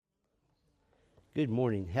Good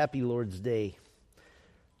morning. Happy Lord's Day.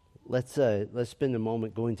 Let's spend a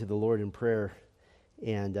moment going to the Lord in prayer.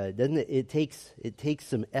 And doesn't it takes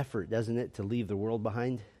some effort, doesn't it, to leave the world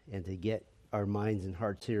behind and to get our minds and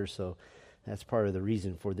hearts here. So that's part of the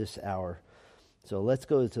reason for this hour. So let's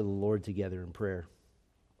go to the Lord together in prayer.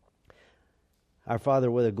 Our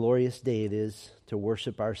Father, what a glorious day it is to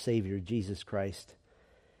worship our Savior, Jesus Christ.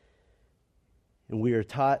 And we are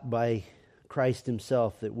taught by Christ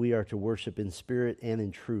himself that we are to worship in spirit and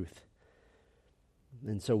in truth.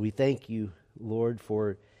 And so we thank you, Lord,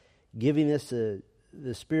 for giving us the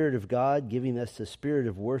Spirit of God, giving us the spirit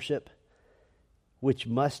of worship, which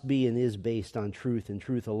must be and is based on truth, and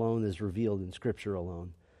truth alone is revealed in Scripture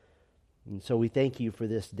alone. And so we thank you for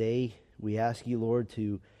this day. We ask you, Lord,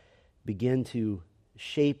 to begin to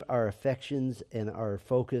shape our affections and our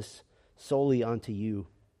focus solely onto you.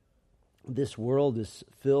 This world is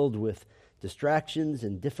filled with distractions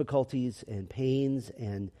and difficulties and pains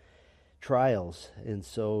and trials. And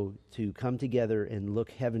so to come together and look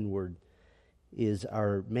heavenward is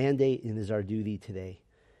our mandate and is our duty today.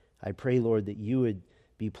 I pray, Lord, that you would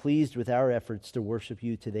be pleased with our efforts to worship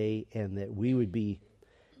you today, and that we would be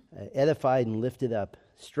edified and lifted up,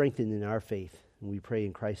 strengthened in our faith. And we pray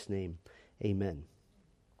in Christ's name. Amen.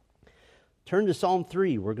 Turn to Psalm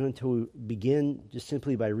 3. We're going to begin just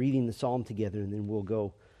simply by reading the psalm together, and then we'll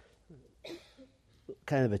go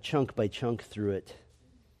kind of a chunk by chunk through it.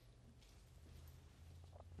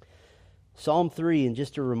 Psalm 3, and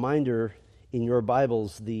just a reminder in your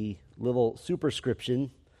Bibles, the little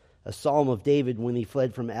superscription, a psalm of David when he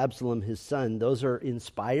fled from Absalom, his son. Those are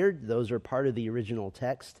inspired. Those are part of the original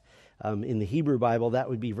text. In the Hebrew Bible, that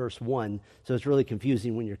would be verse 1. So it's really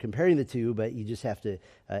confusing when you're comparing the two, but you just have to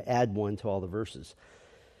add 1 to all the verses.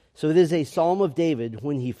 So it is a psalm of David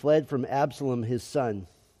when he fled from Absalom, his son.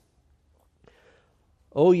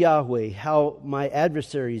 O Yahweh, how my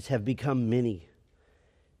adversaries have become many.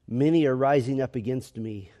 Many are rising up against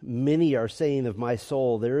me. Many are saying of my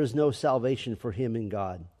soul, there is no salvation for him in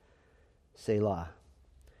God. Selah.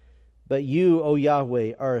 But you, O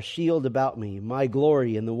Yahweh, are a shield about me, my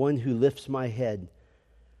glory, and the one who lifts my head.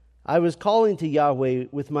 I was calling to Yahweh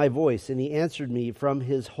with my voice, and he answered me from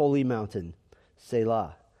his holy mountain.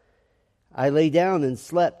 Selah. I lay down and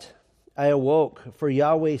slept. I awoke, for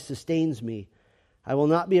Yahweh sustains me. I will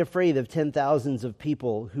not be afraid of 10,000s of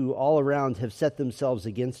people who all around have set themselves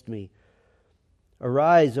against me.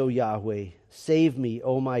 Arise, O Yahweh, save me,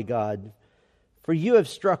 O my God. For you have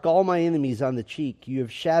struck all my enemies on the cheek. You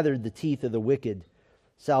have shattered the teeth of the wicked.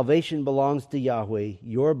 Salvation belongs to Yahweh.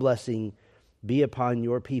 Your blessing be upon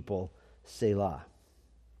your people. Selah.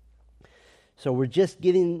 So we're just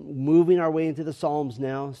moving our way into the Psalms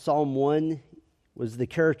now. Psalm 1 was the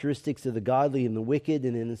characteristics of the godly and the wicked.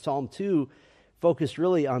 And in Psalm 2, focused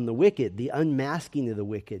really on the wicked, the unmasking of the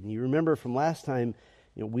wicked. And you remember from last time,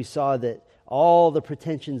 we saw that all the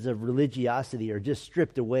pretensions of religiosity are just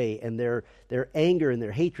stripped away, and their anger and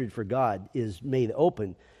their hatred for God is made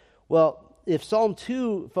open. Well, if Psalm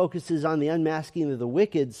 2 focuses on the unmasking of the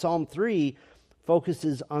wicked, Psalm 3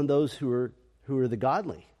 focuses on those who are the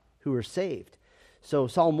godly, who are saved. So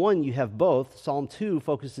Psalm 1, you have both. Psalm 2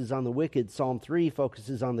 focuses on the wicked. Psalm 3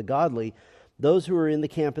 focuses on the godly, those who are in the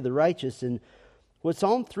camp of the righteous. And what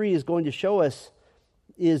Psalm 3 is going to show us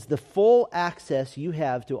is the full access you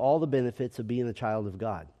have to all the benefits of being a child of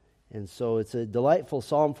God. And so it's a delightful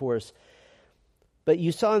psalm for us. But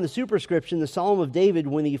you saw in the superscription, the Psalm of David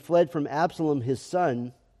when he fled from Absalom, his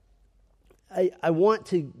son. I want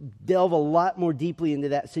to delve a lot more deeply into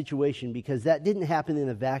that situation because that didn't happen in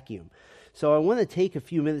a vacuum. So I want to take a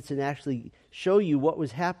few minutes and actually show you what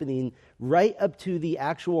was happening right up to the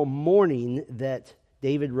actual morning that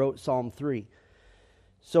David wrote Psalm 3.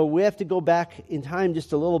 So we have to go back in time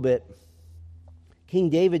just a little bit.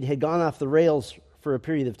 King David had gone off the rails for a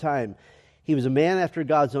period of time. He was a man after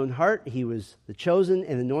God's own heart. He was the chosen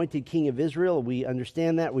and anointed king of Israel. We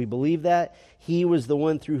understand that. We believe that. He was the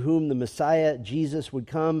one through whom the Messiah, Jesus, would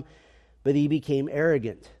come, but he became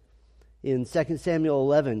arrogant. In 2 Samuel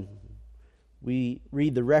 11, we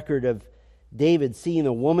read the record of David seeing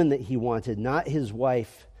a woman that he wanted, not his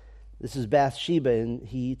wife. This is Bathsheba, and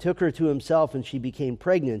he took her to himself, and she became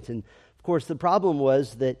pregnant. And, of course, the problem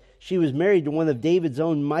was that she was married to one of David's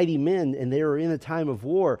own mighty men, and they were in a time of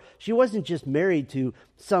war. She wasn't just married to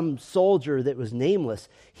some soldier that was nameless.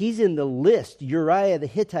 He's in the list, Uriah the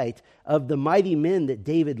Hittite, of the mighty men that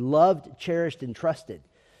David loved, cherished, and trusted.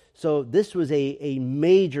 So this was a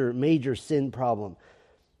major, major sin problem.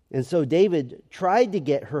 And so David tried to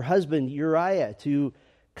get her husband Uriah to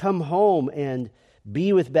come home and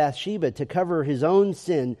be with Bathsheba to cover his own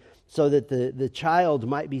sin so that the child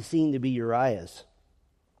might be seen to be Uriah's.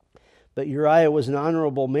 But Uriah was an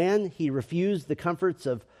honorable man. He refused the comforts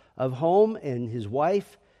of home and his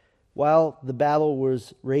wife while the battle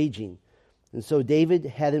was raging. And so David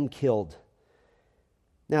had him killed.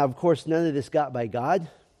 Now, of course, none of this got by God.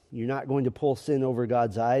 You're not going to pull sin over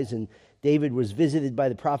God's eyes. And David was visited by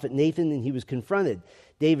the prophet Nathan, and he was confronted.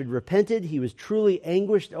 David repented. He was truly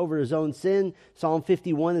anguished over his own sin. Psalm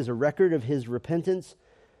 51 is a record of his repentance.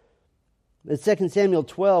 In 2 Samuel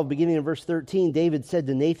 12, beginning in verse 13, David said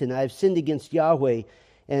to Nathan, I have sinned against Yahweh.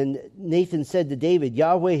 And Nathan said to David,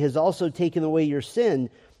 Yahweh has also taken away your sin.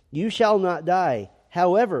 You shall not die.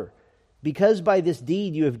 However, because by this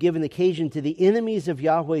deed you have given occasion to the enemies of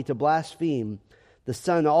Yahweh to blaspheme, the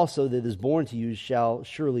son also that is born to you shall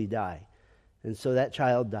surely die. And so that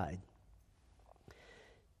child died.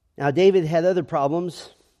 Now David had other problems,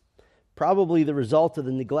 probably the result of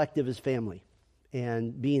the neglect of his family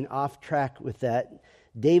and being off track with that.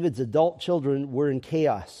 David's adult children were in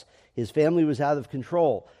chaos. His family was out of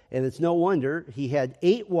control. And it's no wonder he had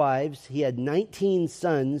 8 wives. He had 19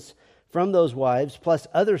 sons from those wives, plus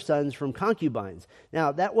other sons from concubines.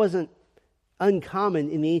 Now, that wasn't uncommon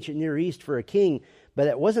in the ancient Near East for a king, but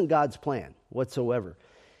it wasn't God's plan whatsoever.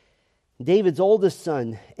 David's oldest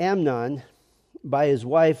son, Amnon, by his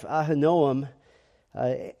wife Ahinoam,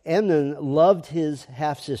 Amnon loved his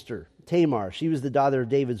half-sister, Tamar. She was the daughter of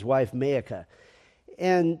David's wife, Maacah.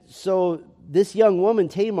 And so this young woman,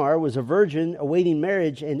 Tamar, was a virgin awaiting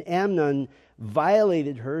marriage, and Amnon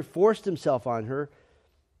violated her, forced himself on her,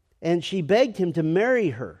 and she begged him to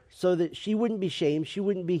marry her so that she wouldn't be shamed, she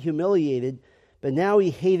wouldn't be humiliated. But now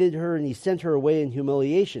he hated her and he sent her away in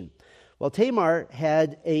humiliation. Well, Tamar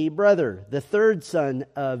had a brother, the third son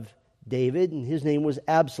of David, and his name was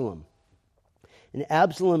Absalom. And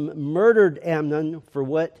Absalom murdered Amnon for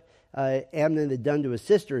what Amnon had done to his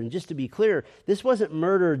sister. And just to be clear, this wasn't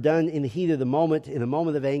murder done in the heat of the moment, in a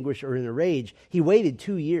moment of anguish or in a rage. He waited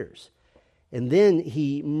 2 years. And then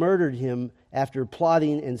he murdered him after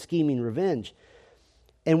plotting and scheming revenge.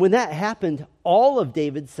 And when that happened, all of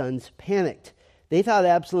David's sons panicked. They thought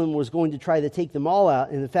Absalom was going to try to take them all out.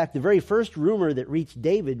 And in fact, the very first rumor that reached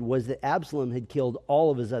David was that Absalom had killed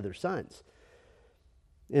all of his other sons.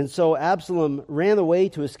 And so Absalom ran away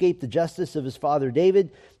to escape the justice of his father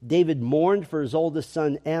David. David mourned for his oldest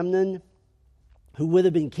son Amnon, who would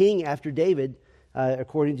have been king after David,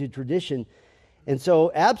 according to tradition. And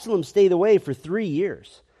so Absalom stayed away for 3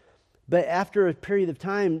 years. But after a period of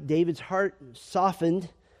time, David's heart softened.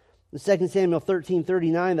 In 2 Samuel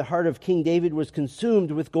 13:39, the heart of King David was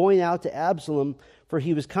consumed with going out to Absalom, for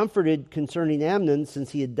he was comforted concerning Amnon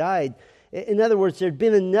since he had died. In other words, there had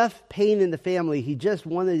been enough pain in the family. He just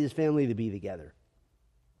wanted his family to be together.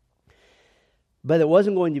 But it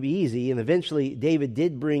wasn't going to be easy, and eventually David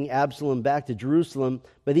did bring Absalom back to Jerusalem,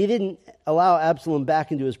 but he didn't allow Absalom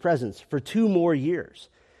back into his presence for 2 more years.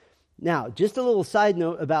 Now, just a little side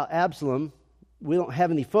note about Absalom. We don't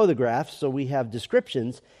have any photographs, so we have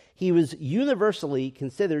descriptions. He was universally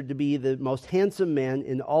considered to be the most handsome man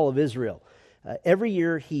in all of Israel. Every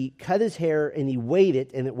year he cut his hair and he weighed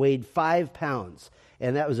it, and it weighed 5 pounds.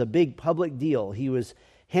 And that was a big public deal. He was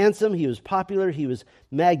handsome, he was popular, he was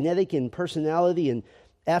magnetic in personality. And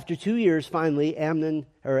after 2 years, finally,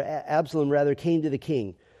 Absalom came to the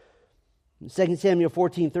king. In 2 Samuel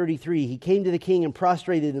 14:33, he came to the king and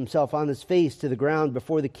prostrated himself on his face to the ground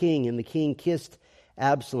before the king, and the king kissed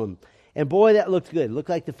Absalom. And boy, that looked good. It looked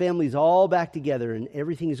like the family's all back together and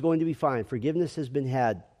everything is going to be fine. Forgiveness has been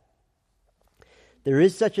had. There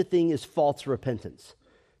is such a thing as false repentance.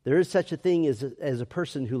 There is such a thing as a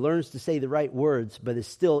person who learns to say the right words but is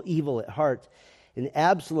still evil at heart. And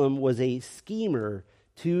Absalom was a schemer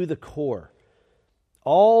to the core.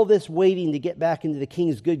 All this waiting to get back into the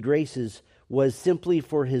king's good graces was simply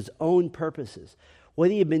for his own purposes.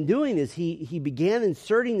 What he had been doing is he began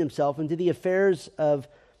inserting himself into the affairs of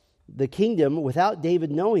the kingdom without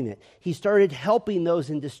David knowing it. He started helping those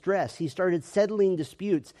in distress. He started settling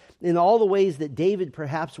disputes in all the ways that David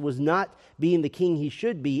perhaps was not being the king he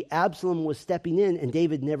should be. Absalom was stepping in, and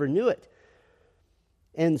David never knew it.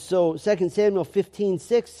 And so 2 Samuel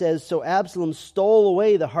 15:6 says, so Absalom stole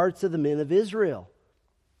away the hearts of the men of Israel.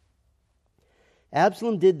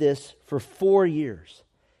 Absalom did this for 4 years.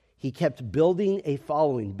 He kept building a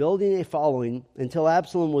following, until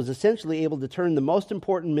Absalom was essentially able to turn the most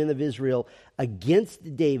important men of Israel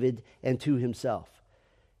against David and to himself.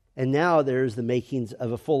 And now there's the makings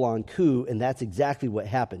of a full-on coup, and that's exactly what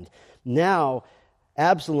happened. Now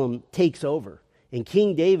Absalom takes over. And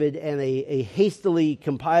King David and a hastily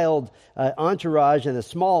compiled entourage and a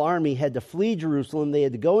small army had to flee Jerusalem. They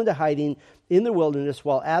had to go into hiding in the wilderness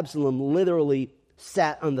while Absalom literally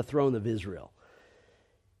sat on the throne of Israel.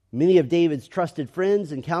 Many of David's trusted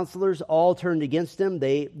friends and counselors all turned against him.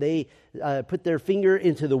 They put their finger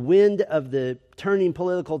into the wind of the turning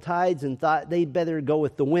political tides and thought they'd better go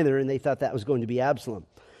with the winner, and they thought that was going to be Absalom.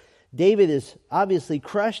 David is obviously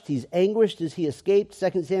crushed. He's anguished as he escaped.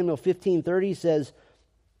 2 Samuel 15:30 says,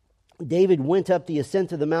 David went up the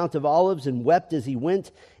ascent of the Mount of Olives and wept as he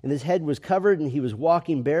went, and his head was covered, and he was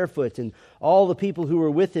walking barefoot. And all the people who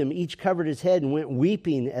were with him each covered his head and went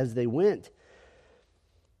weeping as they went.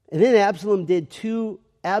 And then Absalom did two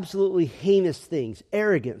absolutely heinous things,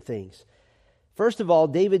 arrogant things. First of all,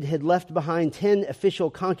 David had left behind 10 official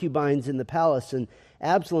concubines in the palace, and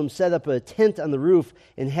Absalom set up a tent on the roof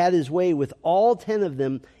and had his way with all 10 of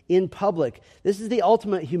them in public. This is the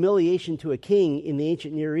ultimate humiliation to a king in the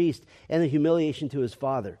ancient Near East and a humiliation to his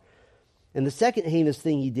father. And the second heinous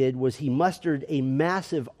thing he did was he mustered a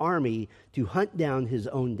massive army to hunt down his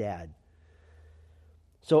own dad.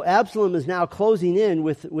 So Absalom is now closing in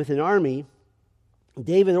with an army.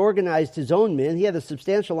 David organized his own men. He had a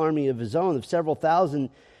substantial army of his own of several thousand,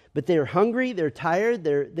 but they're hungry, they're tired,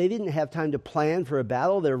 they didn't have time to plan for a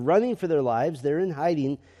battle. They're running for their lives, they're in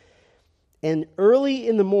hiding. And early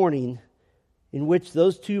in the morning, in which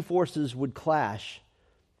those two forces would clash,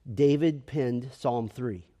 David penned Psalm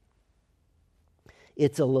 3.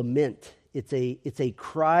 It's a lament. It's a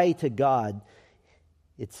cry to God.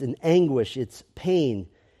 It's an anguish. It's pain.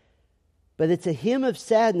 But it's a hymn of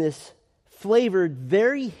sadness flavored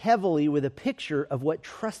very heavily with a picture of what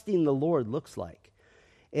trusting the Lord looks like.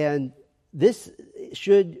 And this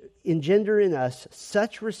should engender in us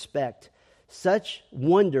such respect, such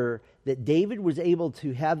wonder that David was able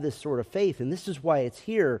to have this sort of faith. And this is why it's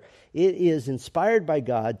here. It is inspired by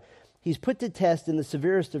God. He's put to test in the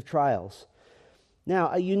severest of trials.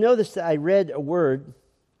 Now, you notice that I read a word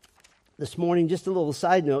this morning, just a little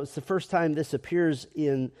side note. It's the first time this appears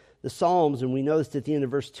in the Psalms, and we noticed at the end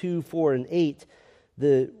of verse 2, 4, and 8,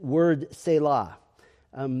 the word Selah.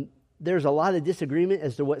 There's a lot of disagreement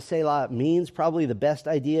as to what Selah means. Probably the best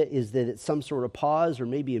idea is that it's some sort of pause or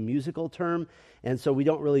maybe a musical term, and so we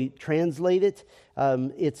don't really translate it.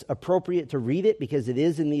 It's appropriate to read it because it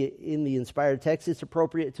is in the inspired text. It's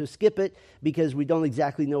appropriate to skip it because we don't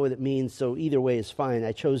exactly know what it means, so either way is fine.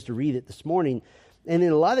 I chose to read it this morning. And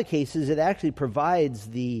in a lot of cases, it actually provides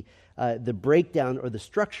the breakdown or the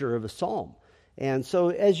structure of a psalm. And so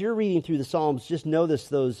as you're reading through the Psalms, just notice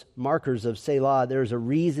those markers of Selah. There's a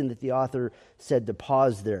reason that the author said to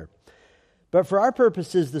pause there. But for our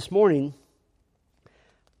purposes this morning,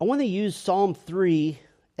 I want to use Psalm 3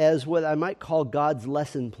 as what I might call God's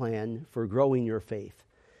lesson plan for growing your faith.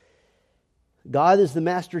 God is the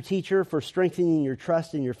master teacher for strengthening your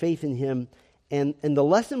trust and your faith in Him. And the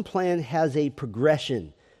lesson plan has a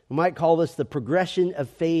progression. We might call this the progression of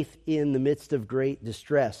faith in the midst of great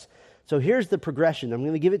distress. So here's the progression. I'm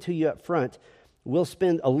going to give it to you up front. We'll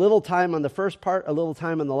spend a little time on the first part, a little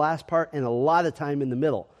time on the last part, and a lot of time in the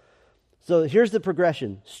middle. So here's the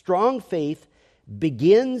progression. Strong faith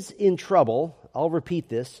begins in trouble. I'll repeat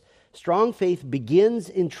this. Strong faith begins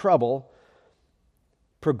in trouble,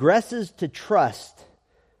 progresses to trust,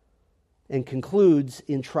 and concludes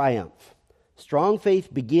in triumph. Strong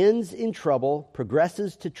faith begins in trouble,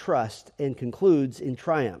 progresses to trust, and concludes in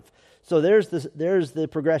triumph. So there's the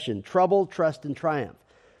progression: trouble, trust, and triumph.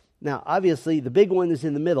 Now, obviously, the big one is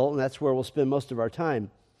in the middle, and that's where we'll spend most of our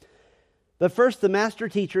time. But first, the master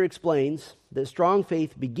teacher explains that strong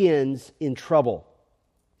faith begins in trouble.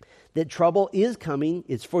 That trouble is coming.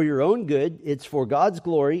 It's for your own good. It's for God's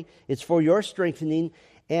glory. It's for your strengthening.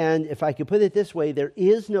 And if I could put it this way, there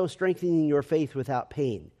is no strengthening your faith without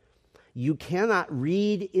pain. You cannot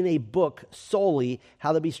read in a book solely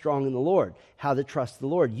how to be strong in the Lord, how to trust the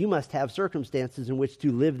Lord. You must have circumstances in which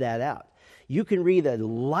to live that out. You can read a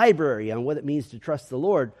library on what it means to trust the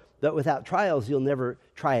Lord, but without trials, you'll never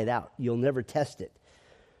try it out. You'll never test it.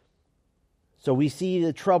 So we see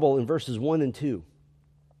the trouble in verses 1 and 2.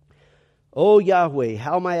 O Yahweh,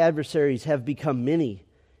 how my adversaries have become many.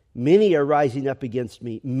 Many are rising up against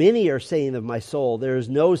me. Many are saying of my soul, there is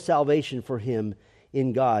no salvation for him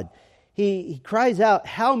in God. He cries out,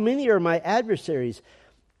 how many are my adversaries?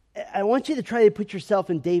 I want you to try to put yourself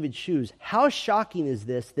in David's shoes. How shocking is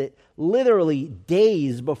this that literally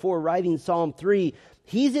days before writing Psalm 3,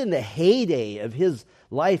 he's in the heyday of his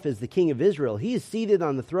life as the king of Israel. He is seated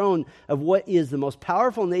on the throne of what is the most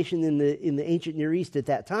powerful nation in the ancient Near East at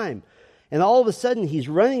that time. And all of a sudden, he's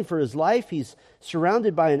running for his life. He's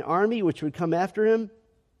surrounded by an army which would come after him.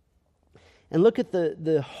 And look at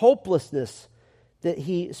the hopelessness that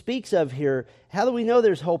he speaks of here. How do we know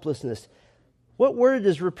there's hopelessness? What word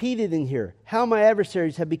is repeated in here? How my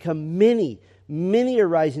adversaries have become many. Many are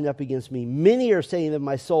rising up against me. Many are saying of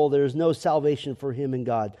my soul, there is no salvation for him in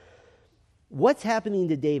God. What's happening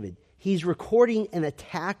to David? He's recording an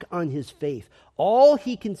attack on his faith. All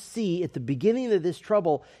he can see at the beginning of this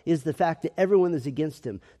trouble is the fact that everyone is against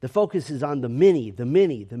him. The focus is on the many, the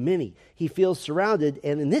many, the many. He feels surrounded,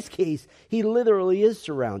 and in this case, he literally is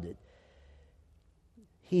surrounded.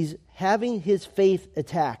 He's having his faith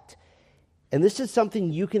attacked. And this is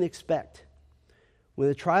something you can expect. When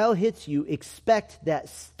the trial hits you, expect that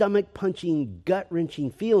stomach-punching,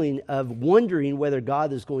 gut-wrenching feeling of wondering whether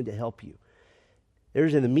God is going to help you.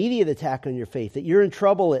 There's an immediate attack on your faith, that you're in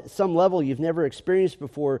trouble at some level you've never experienced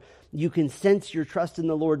before. You can sense your trust in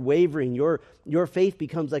the Lord wavering. Your faith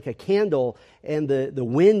becomes like a candle, and the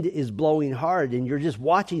wind is blowing hard, and you're just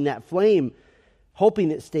watching that flame,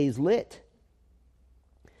 hoping it stays lit.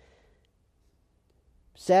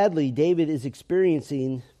 Sadly, David is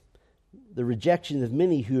experiencing the rejection of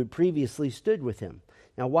many who had previously stood with him.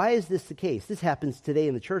 Now, why is this the case? This happens today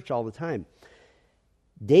in the church all the time.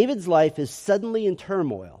 David's life is suddenly in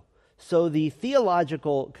turmoil. So the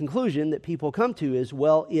theological conclusion that people come to is,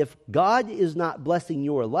 well, if God is not blessing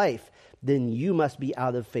your life, then you must be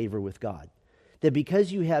out of favor with God. That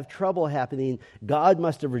because you have trouble happening, God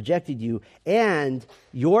must have rejected you, and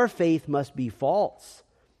your faith must be false.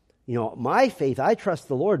 You know, my faith, I trust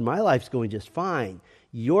the Lord, my life's going just fine.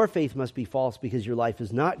 Your faith must be false because your life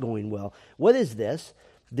is not going well. What is this?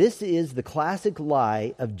 This is the classic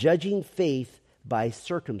lie of judging faith by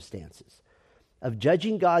circumstances, of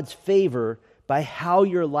judging God's favor by how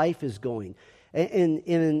your life is going. And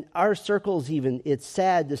in our circles even, it's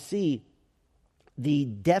sad to see the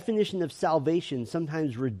definition of salvation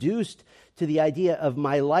sometimes reduced to the idea of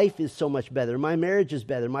my life is so much better, my marriage is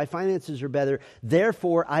better, my finances are better,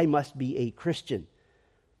 therefore I must be a Christian.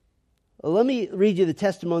 Let me read you the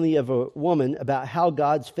testimony of a woman about how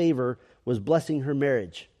God's favor was blessing her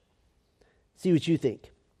marriage. See what you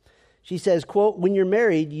think. She says, quote, "When you're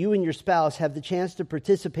married, you and your spouse have the chance to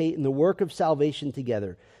participate in the work of salvation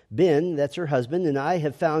together. Ben," that's her husband, "and I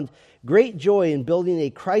have found great joy in building a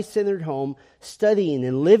Christ-centered home, studying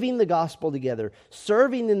and living the gospel together,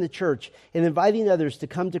 serving in the church, and inviting others to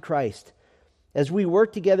come to Christ. As we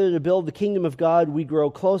work together to build the kingdom of God, we grow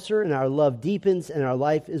closer and our love deepens and our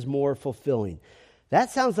life is more fulfilling." That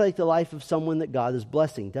sounds like the life of someone that God is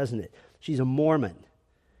blessing, doesn't it? She's a Mormon.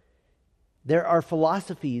 There are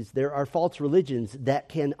philosophies, there are false religions that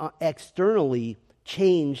can externally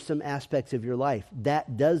change some aspects of your life.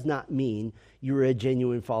 That does not mean you're a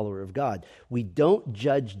genuine follower of God. We don't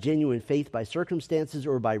judge genuine faith by circumstances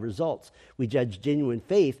or by results. We judge genuine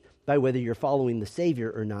faith by whether you're following the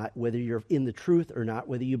Savior or not, whether you're in the truth or not,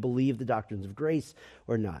 whether you believe the doctrines of grace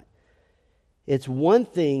or not. It's one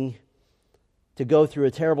thing to go through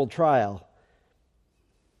a terrible trial,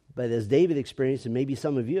 but as David experienced, and maybe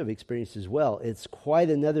some of you have experienced as well, it's quite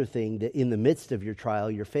another thing that in the midst of your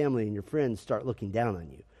trial, your family and your friends start looking down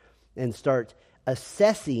on you and start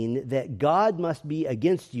assessing that God must be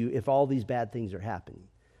against you if all these bad things are happening.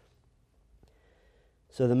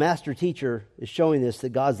 So the master teacher is showing us that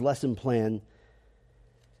God's lesson plan,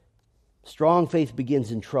 strong faith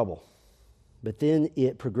begins in trouble, but then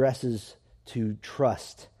it progresses to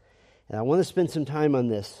trust. And I want to spend some time on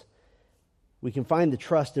this. We can find the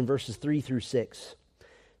trust in verses 3 through 6.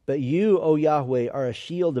 "But you, O Yahweh, are a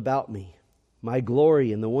shield about me, my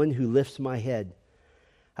glory and the one who lifts my head.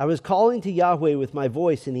 I was calling to Yahweh with my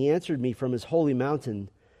voice, and he answered me from his holy mountain.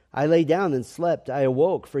 I lay down and slept. I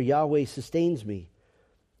awoke, for Yahweh sustains me.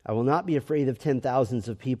 I will not be afraid of 10,000s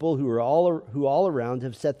of people who all around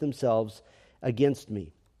have set themselves against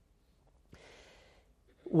me."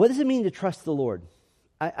 What does it mean to trust the Lord?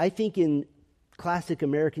 I think in classic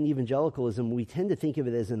American evangelicalism, we tend to think of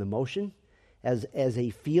it as an emotion, as a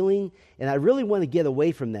feeling, and I really want to get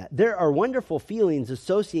away from that. There are wonderful feelings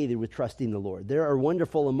associated with trusting the Lord. There are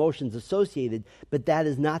wonderful emotions associated, but that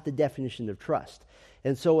is not the definition of trust.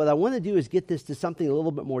 And so what I want to do is get this to something a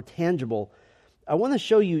little bit more tangible. I want to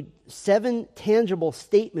show you 7 tangible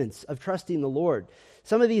statements of trusting the Lord.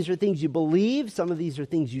 Some of these are things you believe, some of these are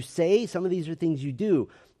things you say, some of these are things you do.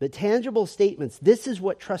 But tangible statements, this is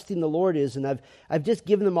what trusting the Lord is, and I've just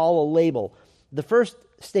given them all a label. The first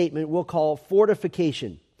statement we'll call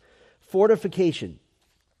fortification. Fortification.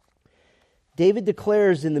 David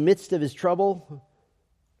declares in the midst of his trouble,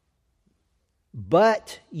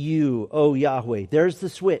 "But you, O Yahweh," there's the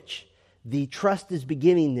switch. The trust is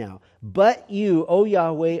beginning now. "But you, O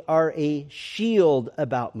Yahweh, are a shield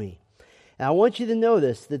about me." And I want you to know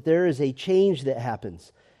this, that there is a change that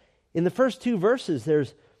happens. In the first 2 verses,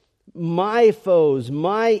 there's my foes,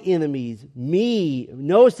 my enemies, me,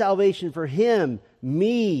 no salvation for him,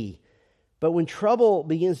 me. But when trouble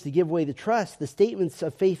begins to give way to trust, the statements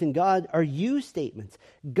of faith in God are you statements.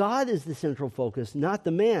 God is the central focus, not the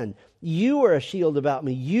man. You are a shield about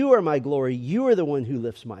me. You are my glory. You are the one who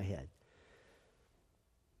lifts my head.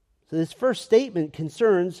 So this first statement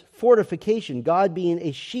concerns fortification, God being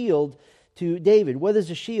a shield to David. What is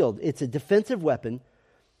a shield? It's a defensive weapon.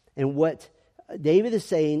 And what David is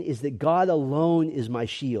saying is that God alone is my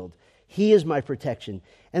shield. He is my protection.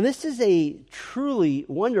 And this is a truly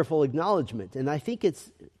wonderful acknowledgement. And I think it's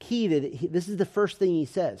key that this is the first thing he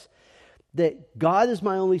says, that God is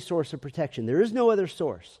my only source of protection. There is no other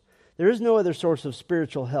source. There is no other source of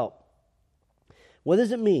spiritual help. What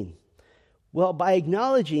does it mean? Well, by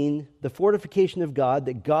acknowledging the fortification of God,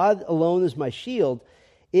 that God alone is my shield,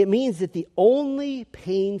 it means that the only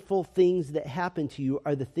painful things that happen to you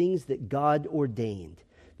are the things that God ordained,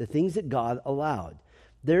 the things that God allowed.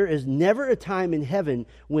 There is never a time in heaven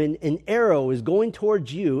when an arrow is going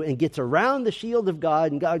towards you and gets around the shield of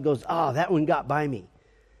God and God goes, that one got by me.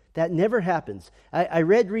 That never happens. I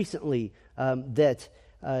read recently that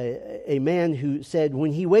a man who said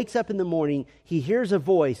when he wakes up in the morning, he hears a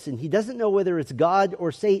voice and he doesn't know whether it's God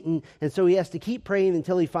or Satan, and so he has to keep praying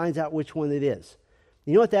until he finds out which one it is.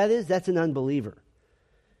 You know what that is? That's an unbeliever.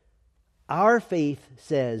 Our faith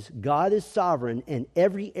says God is sovereign, and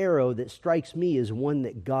every arrow that strikes me is one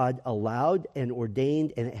that God allowed and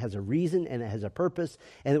ordained, and it has a reason and it has a purpose,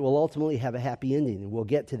 and it will ultimately have a happy ending, and we'll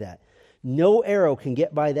get to that. No arrow can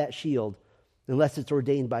get by that shield unless it's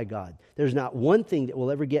ordained by God. There's not one thing that will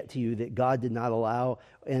ever get to you that God did not allow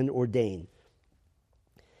and ordain.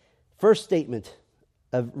 First statement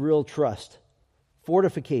of real trust,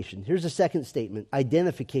 fortification. Here's the second statement,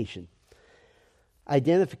 identification.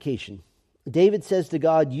 Identification. David says to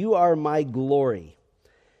God, you are my glory.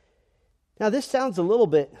 Now this sounds a little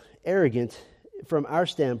bit arrogant from our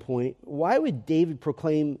standpoint. Why would David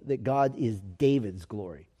proclaim that God is David's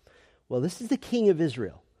glory? Well, this is the king of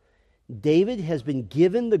Israel. David has been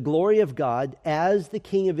given the glory of God as the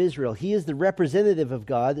king of Israel. He is the representative of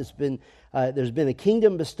God. There's been a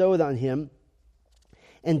kingdom bestowed on him.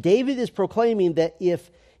 And David is proclaiming that if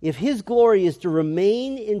his glory is to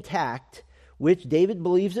remain intact, which David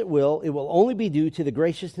believes it will only be due to the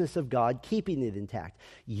graciousness of God keeping it intact.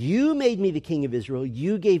 You made me the king of Israel.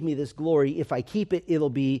 You gave me this glory. If I keep it,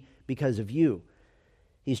 it'll be because of you.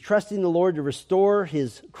 He's trusting the Lord to restore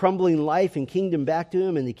his crumbling life and kingdom back to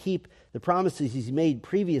him and to keep the promises he's made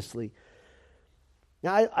previously.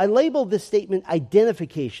 Now, I labeled this statement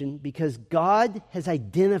identification because God has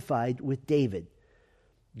identified with David.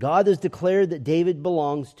 God has declared that David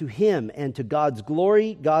belongs to him, and to God's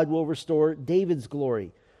glory, God will restore David's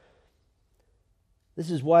glory. This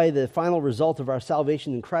is why the final result of our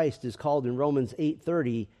salvation in Christ is called in Romans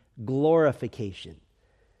 8:30 glorification.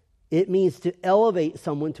 It means to elevate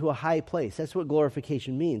someone to a high place. That's what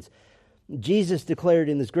glorification means. Jesus declared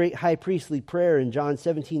in his great high priestly prayer in John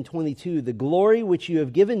 17:22, the glory which you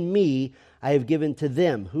have given me, I have given to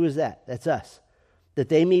them. Who is that? That's us. That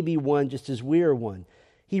they may be one just as we are one.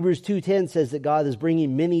 Hebrews 2:10 says that God is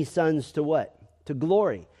bringing many sons to what? To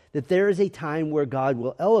glory. That there is a time where God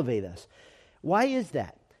will elevate us. Why is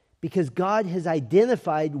that? Because God has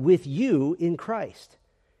identified with you in Christ.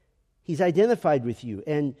 He's identified with you,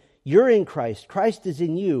 and you're in Christ. Christ is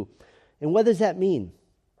in you. And what does that mean?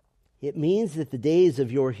 It means that the days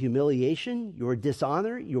of your humiliation, your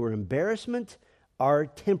dishonor, your embarrassment are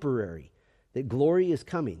temporary. That glory is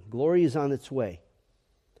coming. Glory is on its way.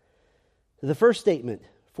 So the first statement,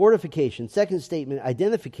 fortification. Second statement,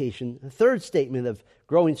 identification. The third statement of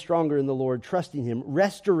growing stronger in the Lord, trusting him,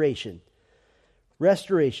 restoration.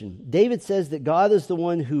 Restoration. David says that God is the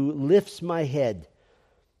one who lifts my head.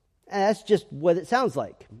 And that's just what it sounds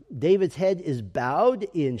like. David's head is bowed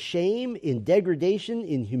in shame, in degradation,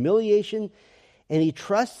 in humiliation, and he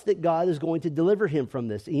trusts that God is going to deliver him from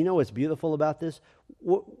this. And you know what's beautiful about this?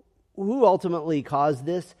 Who ultimately caused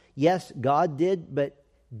this? Yes, God did, but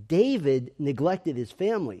David neglected his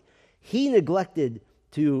family. He neglected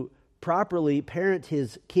to properly parent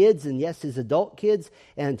his kids, and yes, his adult kids,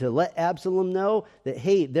 and to let Absalom know that,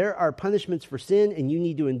 hey, there are punishments for sin and you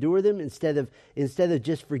need to endure them instead of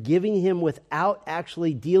just forgiving him without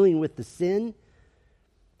actually dealing with the sin.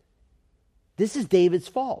 This is David's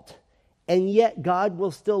fault. And yet God will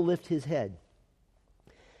still lift his head.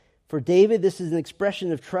 For David, this is an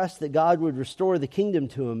expression of trust that God would restore the kingdom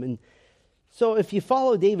to him. And so if you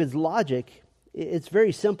follow David's logic, it's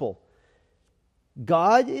very simple.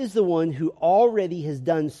 God is the one who already has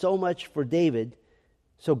done so much for David,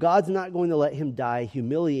 so God's not going to let him die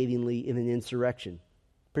humiliatingly in an insurrection.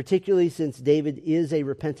 Particularly since David is a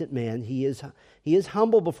repentant man, he is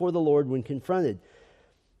humble before the Lord when confronted.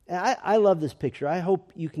 And I love this picture. I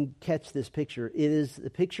hope you can catch this picture. It is the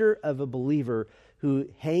picture of a believer who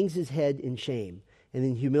hangs his head in shame and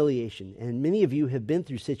in humiliation. And many of you have been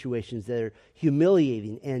through situations that are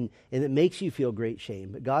humiliating and it makes you feel great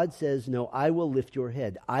shame. But God says, no, I will lift your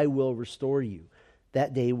head. I will restore you.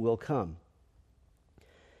 That day will come.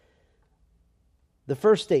 The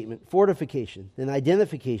first statement, fortification, then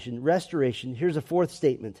identification, restoration. Here's a fourth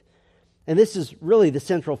statement. And this is really the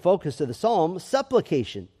central focus of the psalm,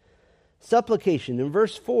 supplication. Supplication. In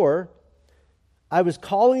verse 4, I was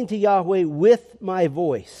calling to Yahweh with my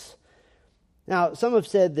voice. Now, some have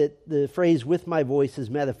said that the phrase with my voice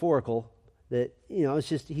is metaphorical, that, it's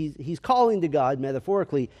just he's calling to God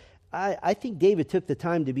metaphorically. I think David took the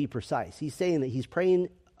time to be precise. He's saying that he's praying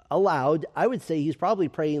aloud. I would say he's probably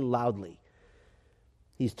praying loudly.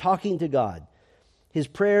 He's talking to God. His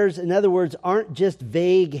prayers, in other words, aren't just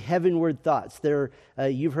vague heavenward thoughts.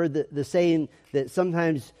 You've heard the saying that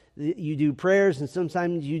sometimes you do prayers and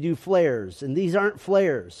sometimes you do flares. And these aren't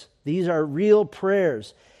flares. These are real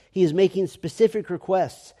prayers. He is making specific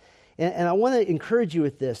requests. And I want to encourage you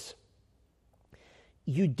with this.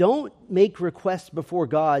 You don't make requests before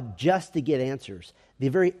God just to get answers. The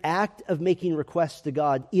very act of making requests to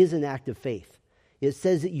God is an act of faith. It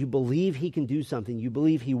says that you believe He can do something. You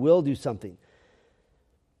believe He will do something.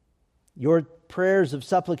 Your prayers of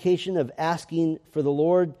supplication, of asking for the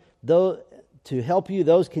Lord to help you,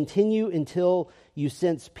 those continue until you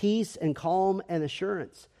sense peace and calm and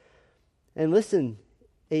assurance. And listen,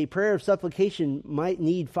 a prayer of supplication might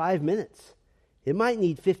need 5 minutes. It might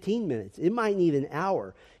need 15 minutes. It might need an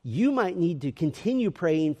hour. You might need to continue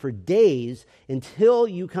praying for days until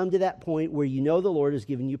you come to that point where you know the Lord has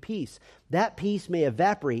given you peace. That peace may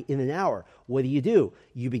evaporate in an hour. What do?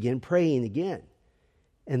 You begin praying again.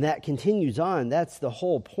 And that continues on. That's the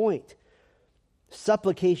whole point.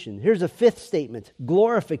 Supplication. Here's a fifth statement.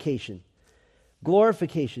 Glorification.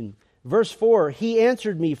 Glorification. Verse 4, He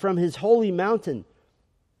answered me from His holy mountain.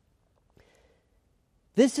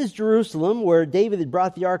 This is Jerusalem, where David had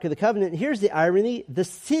brought the Ark of the Covenant. Here's the irony. The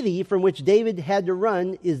city from which David had to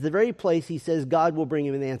run is the very place he says God will bring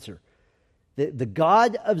him an answer. The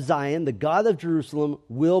God of Zion, the God of Jerusalem,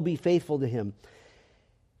 will be faithful to him.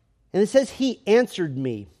 And it says, He answered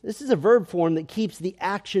me. This is a verb form that keeps the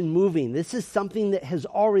action moving. This is something that has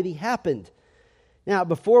already happened. Now,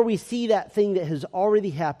 before we see that thing that has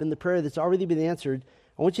already happened, the prayer that's already been answered,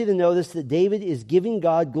 I want you to notice that David is giving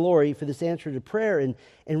God glory for this answer to prayer.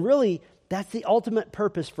 And really, that's the ultimate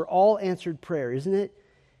purpose for all answered prayer, isn't it?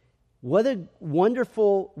 What a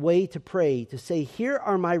wonderful way to pray, to say, here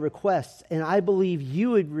are my requests, and I believe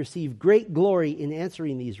you would receive great glory in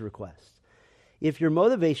answering these requests. If your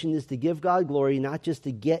motivation is to give God glory, not just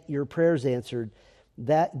to get your prayers answered,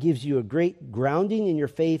 that gives you a great grounding in your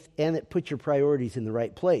faith, and it puts your priorities in the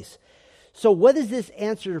right place. So what is this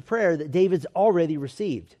answer to prayer that David's already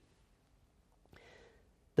received?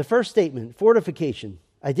 The first statement, fortification,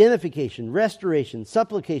 identification, restoration,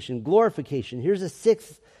 supplication, glorification. Here's a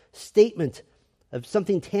sixth statement of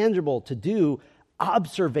something tangible to do,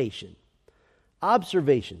 observation.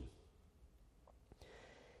 Observation.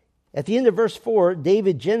 At the end of verse 4,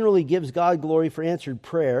 David generally gives God glory for answered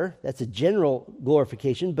prayer. That's a general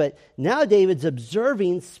glorification. But now David's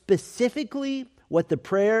observing specifically what the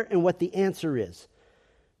prayer and what the answer is.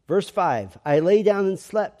 Verse 5, I lay down and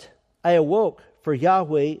slept. I awoke, for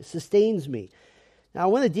Yahweh sustains me. Now I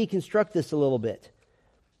want to deconstruct this a little bit.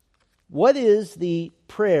 What is the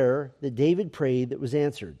prayer that David prayed that was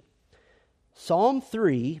answered? Psalm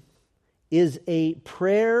 3 is a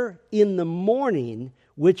prayer in the morning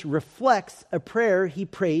which reflects a prayer he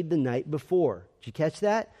prayed the night before. Did you catch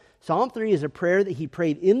that? Psalm 3 is a prayer that he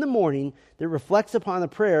prayed in the morning that reflects upon a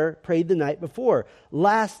prayer prayed the night before.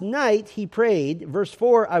 Last night he prayed, verse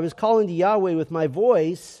 4, I was calling to Yahweh with my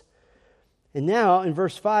voice. And now in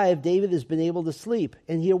verse 5, David has been able to sleep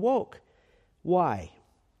and he awoke. Why?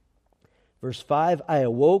 Verse 5, I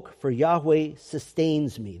awoke, for Yahweh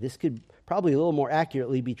sustains me. This could probably a little more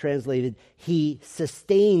accurately be translated, He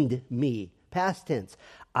sustained me. Past tense.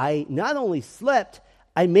 I not only slept,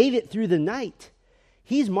 I made it through the night.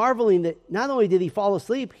 He's marveling that not only did he fall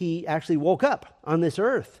asleep, he actually woke up on this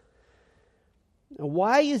earth. Now,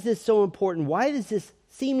 why is this so important? Why does this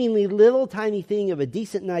seemingly little tiny thing of a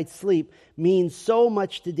decent night's sleep mean so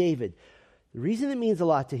much to David? The reason it means a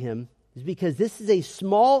lot to him is because this is a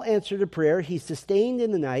small answer to prayer he sustained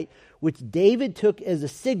in the night, which David took as a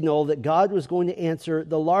signal that God was going to answer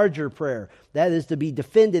the larger prayer. That is, to be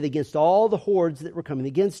defended against all the hordes that were coming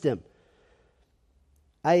against him.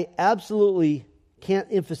 I absolutely can't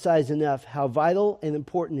emphasize enough how vital and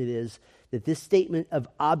important it is that this statement of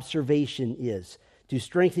observation is to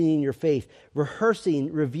strengthening your faith,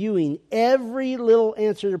 rehearsing, reviewing every little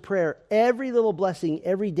answer to prayer, every little blessing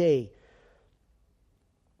every day.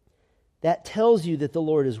 That tells you that the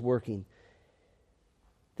Lord is working.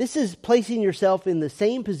 This is placing yourself in the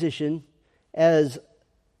same position as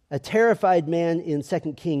a terrified man in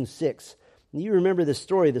 2 Kings 6. You remember this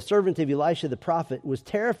story. The servant of Elisha the prophet was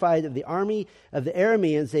terrified of the army of the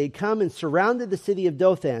Arameans. They had come and surrounded the city of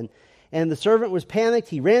Dothan. And the servant was panicked.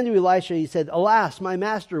 He ran to Elisha. He said, "Alas, my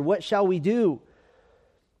master, what shall we do?"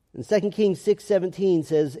 And 2 Kings 6:17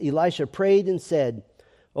 says, Elisha prayed and said,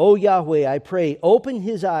 "O Yahweh, I pray, open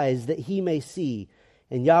his eyes that he may see."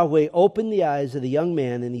 And Yahweh opened the eyes of the young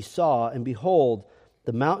man, and he saw, and behold,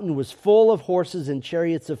 the mountain was full of horses and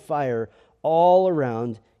chariots of fire all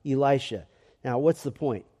around Elisha. Now, what's the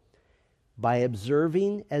point? By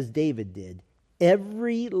observing, as David did,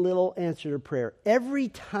 every little answer to prayer, every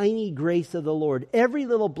tiny grace of the Lord, every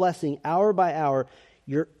little blessing hour by hour,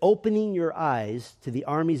 you're opening your eyes to the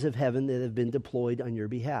armies of heaven that have been deployed on your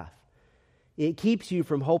behalf. It keeps you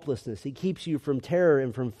from hopelessness. It keeps you from terror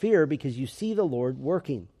and from fear because you see the Lord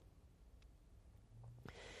working.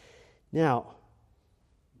 Now,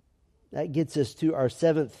 that gets us to our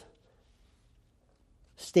seventh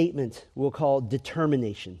statement we'll call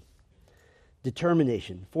determination.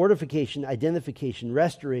 Determination, fortification, identification,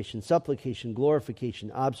 restoration, supplication,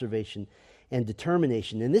 glorification, observation, and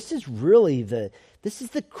determination. And this is really the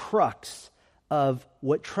crux of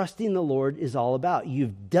what trusting the Lord is all about.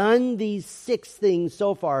 You've done these 6 things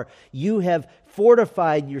so far. You have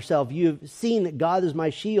fortified yourself. You have seen that God is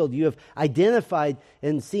my shield. You have identified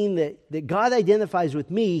and seen that God identifies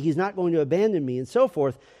with me. He's not going to abandon me, and so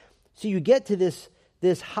forth. So you get to this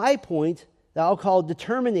high point that I'll call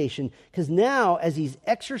determination, because now as he's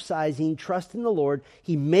exercising trust in the Lord,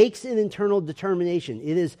 he makes an internal determination.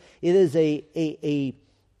 It is the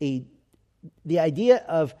idea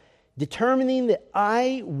of determining that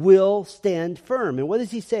I will stand firm. And what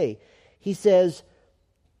does he say? He says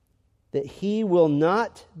that he will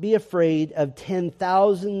not be afraid of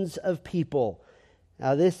 10,000s of people.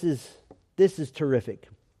 Now this is terrific.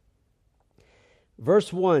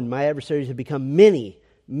 Verse 1, my adversaries have become many.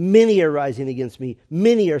 Many are rising against me.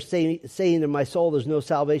 Many are saying to my soul, there's no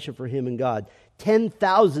salvation for him in God.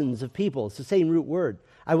 10,000s of people. It's the same root word.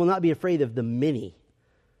 I will not be afraid of the many.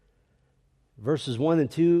 Verses 1 and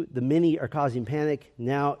 2, the many are causing panic.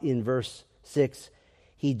 Now in verse 6,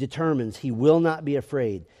 he determines he will not be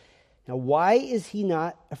afraid. Now why is he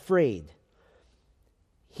not afraid?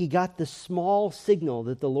 He got the small signal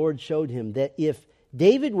that the Lord showed him that if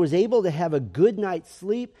David was able to have a good night's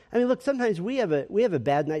sleep. I mean, look, sometimes we have a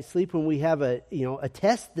bad night's sleep when we have a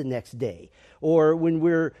test the next day, or when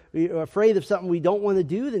we're afraid of something we don't want to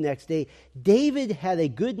do the next day. David had a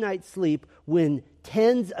good night's sleep when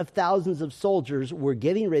tens of thousands of soldiers were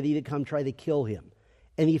getting ready to come try to kill him,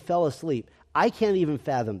 and he fell asleep. I can't even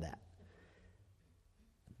fathom that.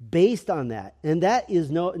 Based on that, and that is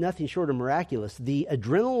nothing short of miraculous, the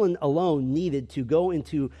adrenaline alone needed to go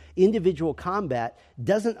into individual combat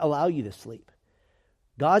doesn't allow you to sleep.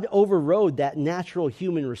 God overrode that natural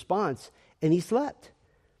human response, and he slept.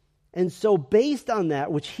 And so based on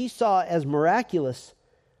that, which he saw as miraculous,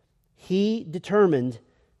 he determined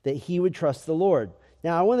that he would trust the Lord.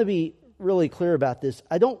 Now, I want to be really clear about this.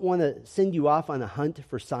 I don't want to send you off on a hunt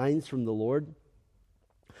for signs from the Lord.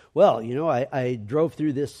 Well, I drove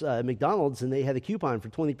through this McDonald's and they had a coupon for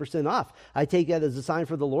 20% off. I take that as a sign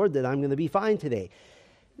for the Lord that I'm going to be fine today.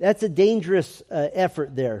 That's a dangerous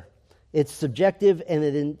effort there. It's subjective and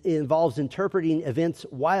it involves interpreting events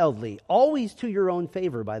wildly, always to your own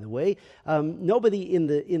favor, by the way. Nobody in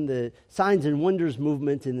the signs and wonders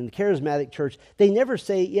movement and in the charismatic church, they never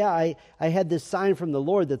say, I had this sign from the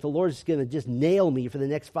Lord that the Lord is going to just nail me for the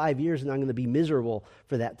next 5 years and I'm going to be miserable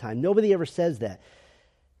for that time. Nobody ever says that.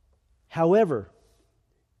 However,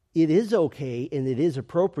 it is okay and it is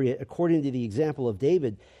appropriate, according to the example of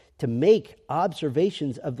David, to make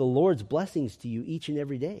observations of the Lord's blessings to you each and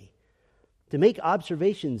every day. To make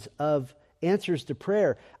observations of answers to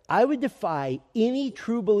prayer. I would defy any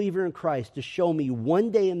true believer in Christ to show me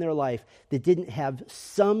one day in their life that didn't have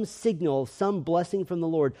some signal, some blessing from the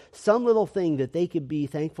Lord, some little thing that they could be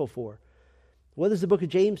thankful for. What does the book of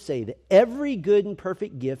James say? That every good and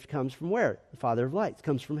perfect gift comes from where? The Father of lights.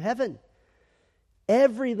 Comes from heaven.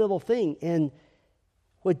 Every little thing. And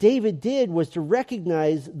What David did was to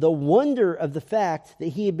recognize the wonder of the fact that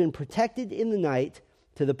he had been protected in the night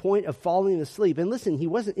to the point of falling asleep. And listen, he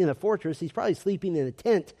wasn't in a fortress. He's probably sleeping in a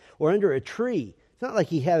tent or under a tree. It's not like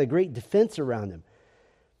he had a great defense around him.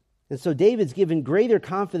 And so David's given greater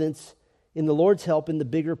confidence in the Lord's help in the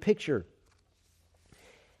bigger picture.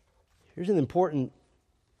 Here's an important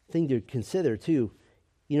thing to consider too.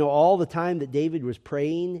 You know, all the time that David was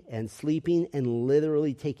praying and sleeping and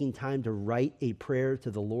literally taking time to write a prayer to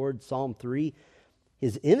the Lord, Psalm 3,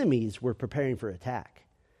 his enemies were preparing for attack.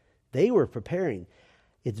 They were preparing.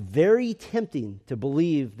 It's very tempting to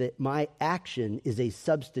believe that my action is a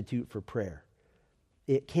substitute for prayer.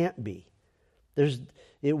 It can't be.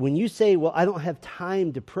 When you say, well, I don't have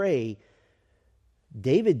time to pray,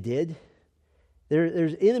 David did.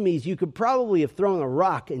 There's enemies, you could probably have thrown a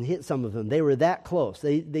rock and hit some of them. They were that close.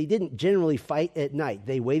 They didn't generally fight at night.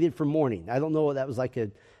 They waited for morning. I don't know if that was like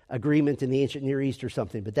an agreement in the ancient Near East or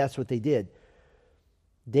something, but that's what they did.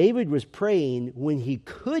 David was praying when he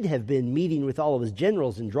could have been meeting with all of his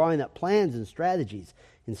generals and drawing up plans and strategies.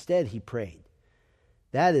 Instead, he prayed.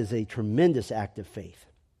 That is a tremendous act of faith.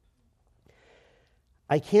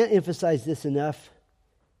 I can't emphasize this enough.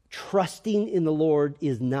 Trusting in the Lord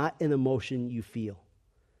is not an emotion you feel.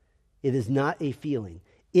 It is not a feeling.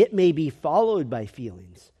 It may be followed by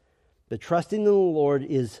feelings, but trusting in the Lord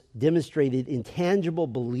is demonstrated in tangible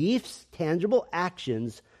beliefs, tangible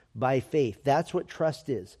actions by faith. That's what trust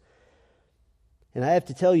is. And I have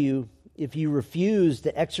to tell you, if you refuse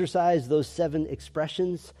to exercise those 7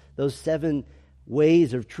 expressions, those 7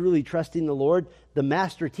 ways of truly trusting the Lord, the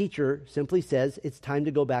master teacher simply says it's time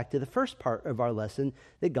to go back to the first part of our lesson,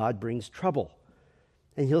 that God brings trouble.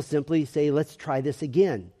 And he'll simply say, let's try this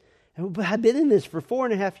again. But I've been in this for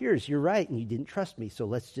 4.5 years. You're right, and you didn't trust me, so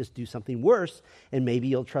let's just do something worse, and maybe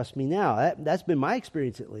you'll trust me now. That's been my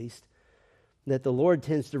experience, at least, that the Lord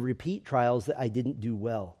tends to repeat trials that I didn't do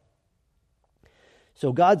well.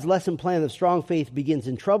 So God's lesson plan of strong faith begins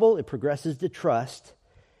in trouble. It progresses to trust.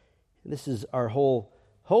 This is our whole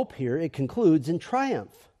hope here. It concludes in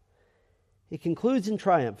triumph. It concludes in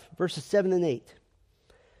triumph. Verses 7 and 8.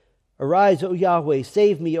 Arise, O Yahweh,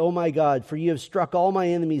 save me, O my God, for you have struck all my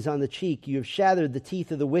enemies on the cheek. You have shattered the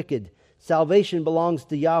teeth of the wicked. Salvation belongs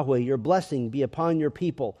to Yahweh. Your blessing be upon your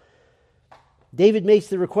people. David makes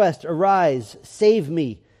the request, arise, save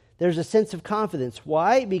me. There's a sense of confidence.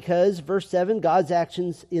 Why? Because, verse 7, God's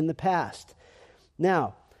actions in the past.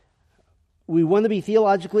 Now, we want to be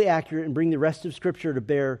theologically accurate and bring the rest of Scripture to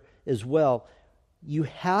bear as well. You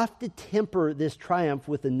have to temper this triumph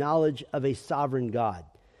with the knowledge of a sovereign God.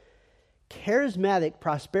 Charismatic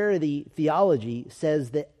prosperity theology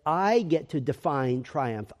says that I get to define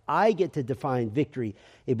triumph. I get to define victory.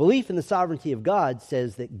 A belief in the sovereignty of God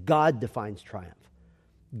says that God defines triumph.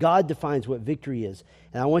 God defines what victory is.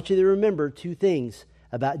 And I want you to remember 2 things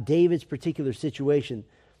about David's particular situation.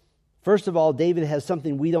 First of all, David has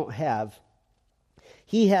something we don't have.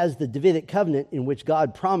 He has the Davidic covenant in which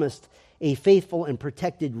God promised a faithful and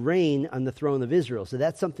protected reign on the throne of Israel. So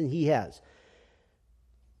that's something he has.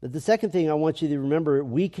 But the second thing I want you to remember,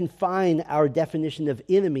 we confine our definition of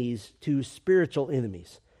enemies to spiritual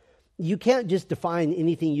enemies. You can't just define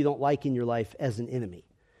anything you don't like in your life as an enemy.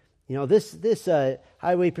 You know, this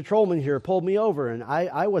highway patrolman here pulled me over and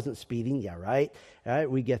I wasn't speeding. Yeah, right. All right,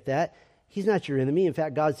 we get that. He's not your enemy. In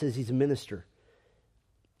fact, God says he's a minister.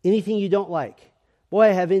 Anything you don't like. Boy,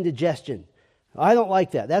 I have indigestion. I don't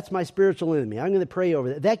like that. That's my spiritual enemy. I'm going to pray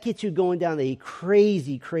over that. That gets you going down a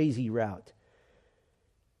crazy, crazy route.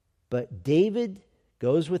 But David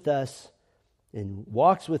goes with us and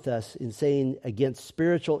walks with us in saying against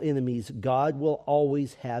spiritual enemies, God will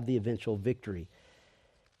always have the eventual victory.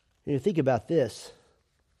 And you think about this.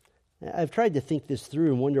 I've tried to think this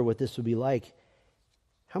through and wonder what this would be like.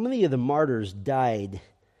 How many of the martyrs died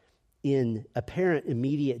in apparent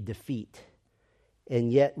immediate defeat,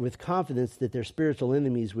 and yet with confidence that their spiritual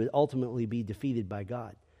enemies would ultimately be defeated by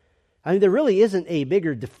God? I mean, there really isn't a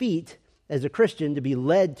bigger defeat as a Christian to be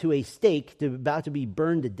led to a stake, about to be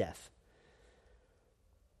burned to death.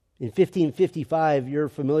 In 1555, you're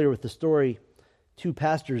familiar with the story, 2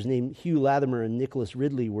 pastors named Hugh Latimer and Nicholas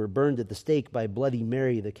Ridley were burned at the stake by Bloody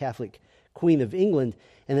Mary, the Catholic Queen of England.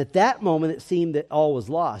 And at that moment, it seemed that all was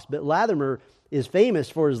lost. But Latimer is famous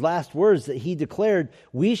for his last words that he declared,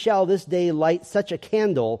 "We shall this day light such a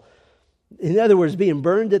candle," in other words, being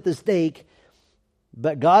burned at the stake,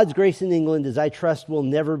 "but God's grace in England, as I trust, will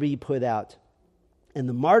never be put out." And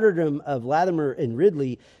the martyrdom of Latimer and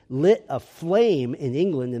Ridley lit a flame in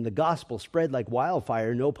England, and the gospel spread like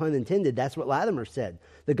wildfire, no pun intended. That's what Latimer said.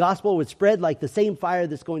 The gospel would spread like the same fire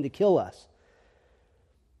that's going to kill us.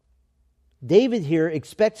 David here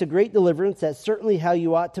expects a great deliverance. That's certainly how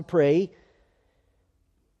you ought to pray.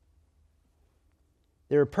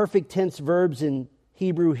 There are perfect tense verbs in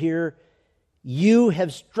Hebrew here. You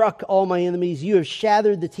have struck all my enemies. You have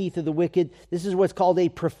shattered the teeth of the wicked. This is what's called a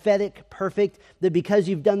prophetic perfect, that because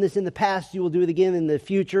you've done this in the past, you will do it again in the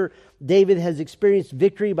future. David has experienced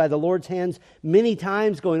victory by the Lord's hands many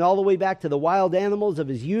times, going all the way back to the wild animals of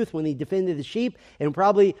his youth when he defended the sheep, and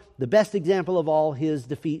probably the best example of all, his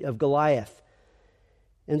defeat of Goliath.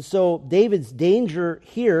 And so David's danger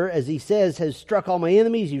here, as he says, has struck all my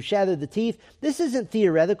enemies, you've shattered the teeth. This isn't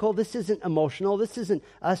theoretical. This isn't emotional. This isn't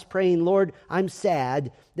us praying, Lord, I'm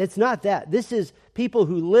sad. That's not that. This is people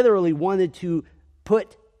who literally wanted to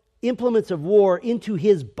put implements of war into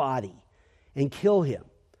his body and kill him.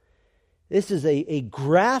 This is a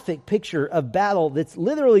graphic picture of battle that's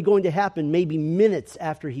literally going to happen maybe minutes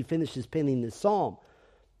after he finishes penning this psalm.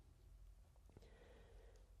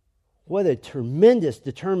 What a tremendous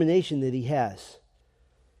determination that he has.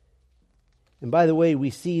 And by the way, we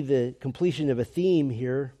see the completion of a theme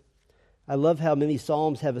here. I love how many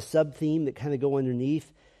psalms have a sub-theme that kind of go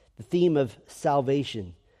underneath. The theme of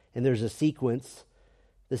salvation. And there's a sequence.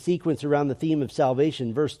 The sequence around the theme of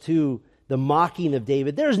salvation. Verse 2, the mocking of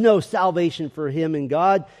David. There's no salvation for him in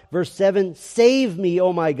God. Verse 7, save me,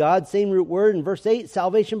 O my God. Same root word. And verse 8,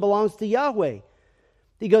 salvation belongs to Yahweh.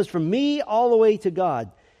 He goes from me all the way to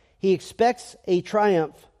God. He expects a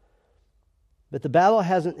triumph, but the battle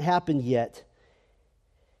hasn't happened yet.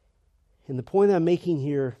 And the point I'm making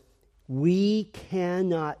here, we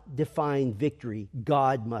cannot define victory.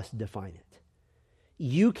 God must define it.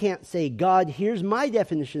 You can't say, God, here's my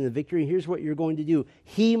definition of victory, here's what you're going to do.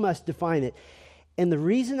 He must define it. And the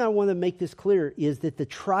reason I want to make this clear is that the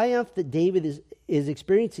triumph that David is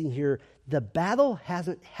experiencing here, the battle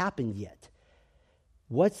hasn't happened yet.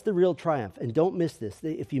 What's the real triumph? And don't miss this.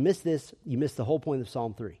 If you miss this, you miss the whole point of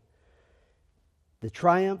Psalm 3. The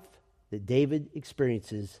triumph that David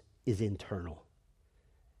experiences is internal.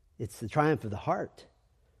 It's the triumph of the heart.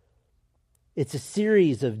 It's a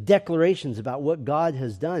series of declarations about what God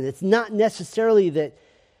has done. It's not necessarily that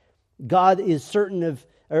God is certain of,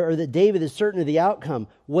 or that David is certain of the outcome.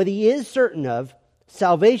 What he is certain of,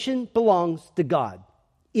 salvation belongs to God.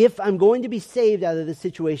 If I'm going to be saved out of this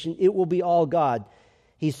situation, it will be all God.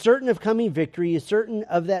 He's certain of coming victory. He's certain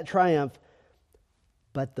of that triumph.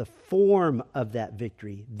 But the form of that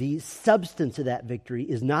victory, the substance of that victory,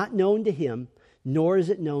 is not known to him, nor is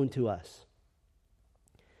it known to us.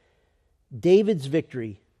 David's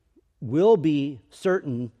victory will be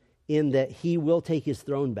certain in that he will take his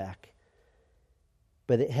throne back.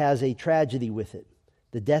 But it has a tragedy with it,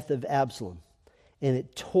 the death of Absalom. And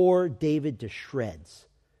it tore David to shreds.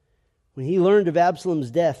 When he learned of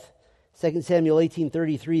Absalom's death, 2 Samuel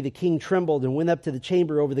 18:33, the king trembled and went up to the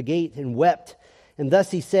chamber over the gate and wept. And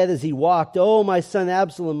thus he said as he walked, "Oh, my son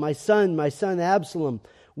Absalom, my son Absalom,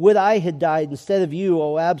 would I had died instead of you,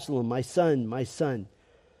 O Absalom, my son, my son."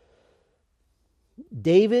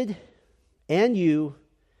 David and you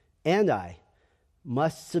and I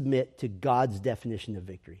must submit to God's definition of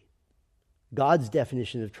victory, God's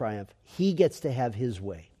definition of triumph. He gets to have his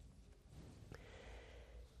way.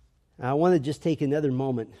 Now, I want to just take another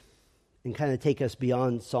moment and kind of take us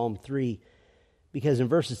beyond Psalm 3, because in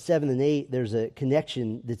verses 7 and 8, there's a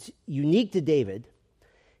connection that's unique to David,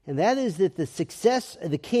 and that is that the success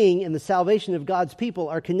of the king and the salvation of God's people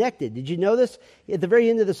are connected. Did you notice? At the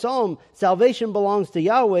very end of the psalm, salvation belongs to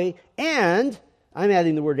Yahweh, and, I'm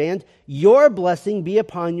adding the word and, your blessing be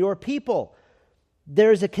upon your people.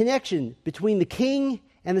 There's a connection between the king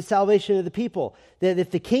and the salvation of the people. That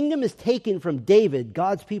if the kingdom is taken from David,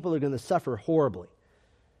 God's people are going to suffer horribly.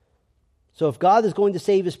 So if God is going to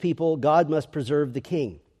save his people, God must preserve the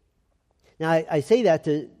king. Now, I say that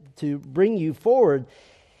to bring you forward.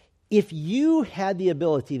 If you had the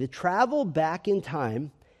ability to travel back in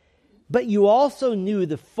time, but you also knew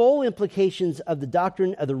the full implications of the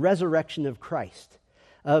doctrine of the resurrection of Christ,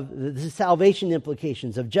 of the salvation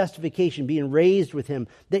implications of justification, being raised with him,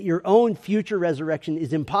 that your own future resurrection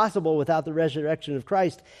is impossible without the resurrection of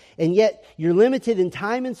Christ, and yet you're limited in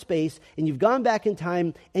time and space, and you've gone back in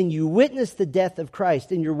time and you witnessed the death of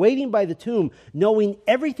Christ, and you're waiting by the tomb knowing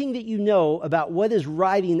everything that you know about what is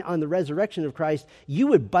riding on the resurrection of Christ, you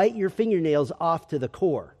would bite your fingernails off to the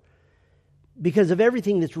core because of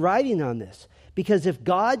everything that's riding on this. Because if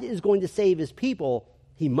God is going to save his people,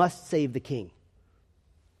 he must save the king.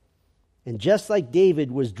 And just like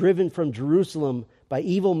David was driven from Jerusalem by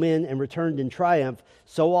evil men and returned in triumph,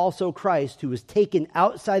 so also Christ, who was taken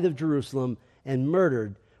outside of Jerusalem and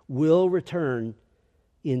murdered, will return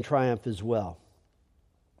in triumph as well.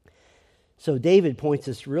 So David points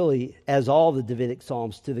us really, as all the Davidic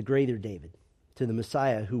Psalms, to the greater David, to the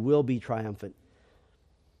Messiah who will be triumphant.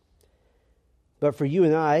 But for you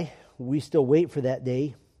and I, we still wait for that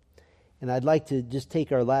day. And I'd like to just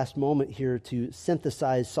take our last moment here to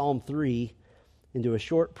synthesize Psalm 3 into a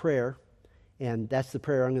short prayer. And that's the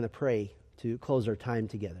prayer I'm going to pray to close our time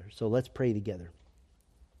together. So let's pray together.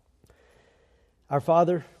 Our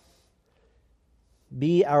Father,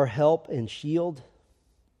 be our help and shield.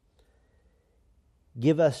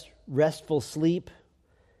 Give us restful sleep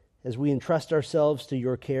as we entrust ourselves to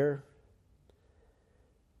your care.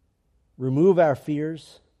 Remove our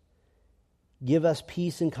fears. Give us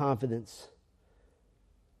peace and confidence.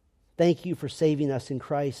 Thank you for saving us in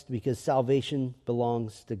Christ, because salvation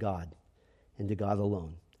belongs to God and to God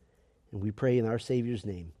alone. And we pray in our Savior's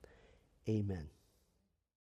name. Amen.